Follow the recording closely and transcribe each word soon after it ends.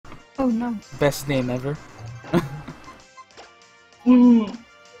Oh no. Best name ever.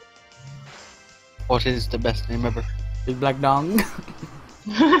 What is the best name ever? Big Black Dong.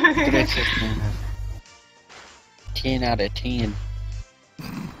 Greatest name ever. 10 out of 10.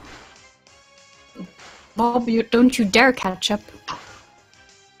 Bob, don't you dare catch up.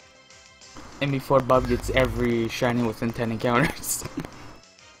 And before Bob gets every shiny within 10 encounters.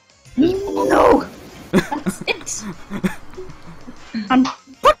 No! That's it! I'm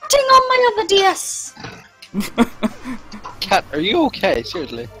putting on my other DS! Cat, are you okay?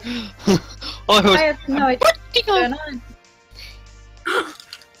 Seriously? I have no idea what's going on.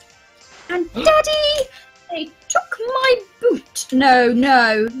 And Daddy! They took my boot! No.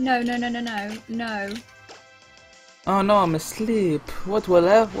 Oh no, I'm asleep. What will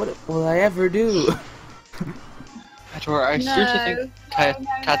I ever do? I seriously think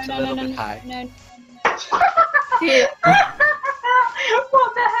Cat's a little bit high. No.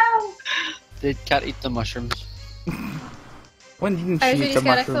 What the hell? Did Cat eat the mushrooms? When didn't I she was eat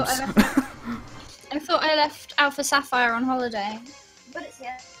really the scared. mushrooms? I thought I left Alpha Sapphire on holiday. But it's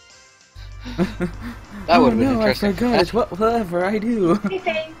here. That would oh have been no, I interesting. forgot it. What will ever I do?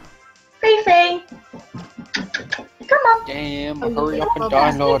 Fifi! Fifi! Come on! Damn, hurry up and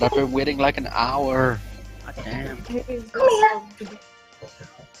download. I've been waiting like an hour. God damn. Come here!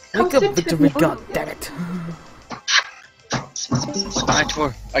 Wake up, Victory, goddammit.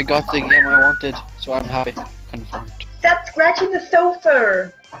 Skytour, I got the game I wanted, so I'm happy. Confirmed. Stop scratching the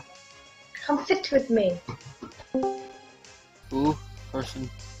sofa! Come sit with me. Ooh, person.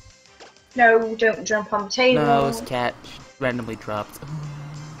 No, don't jump on the table. No, it's Cat. Randomly dropped.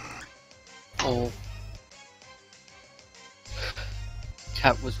 Oh.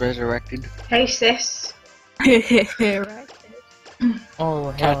 Cat was resurrected. Hey sis. Right.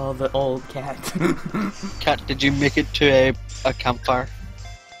 Oh hell, the old cat. Cat, did you make it to a campfire?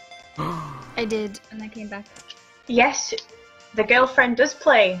 I did, and I came back. Yes, the girlfriend does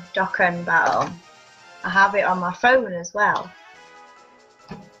play Dokkan Battle. I have it on my phone as well.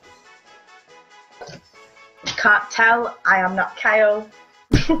 Can't tell, I am not Kyle.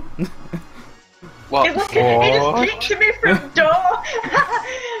 What? He just peeked at me from the door.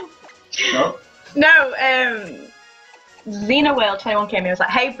 No, Xena World 21 came in and was like,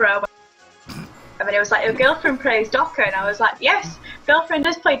 hey bro. And then it was like, your girlfriend plays Dokkan. And I was like, yes, girlfriend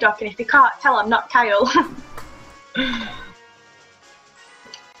does play Dokkan. If you can't tell, I'm not Kyle.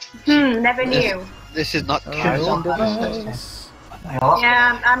 Never knew. This is not Kyle.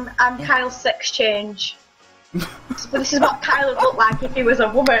 Yeah, I'm Kyle's sex change. But this is what Kyle would look like if he was a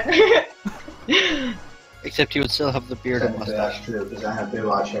woman. Except he would still have the beard and That's mustache. true, because I do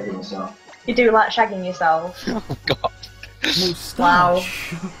like shagging myself. You do like shagging yourself. Oh god.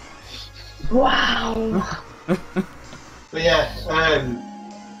 Moustache. Wow. But yeah,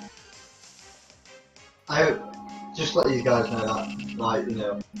 I just let you guys know that, like, you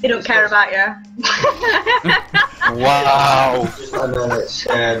know. They don't care about you. Wow. Just let me know that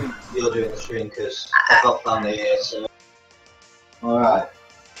you're doing the stream, because I've got family here, so. Alright.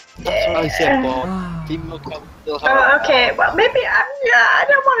 That's what I said, Bob. Female couple still have Okay, well maybe I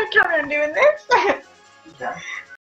don't want to carry on doing this.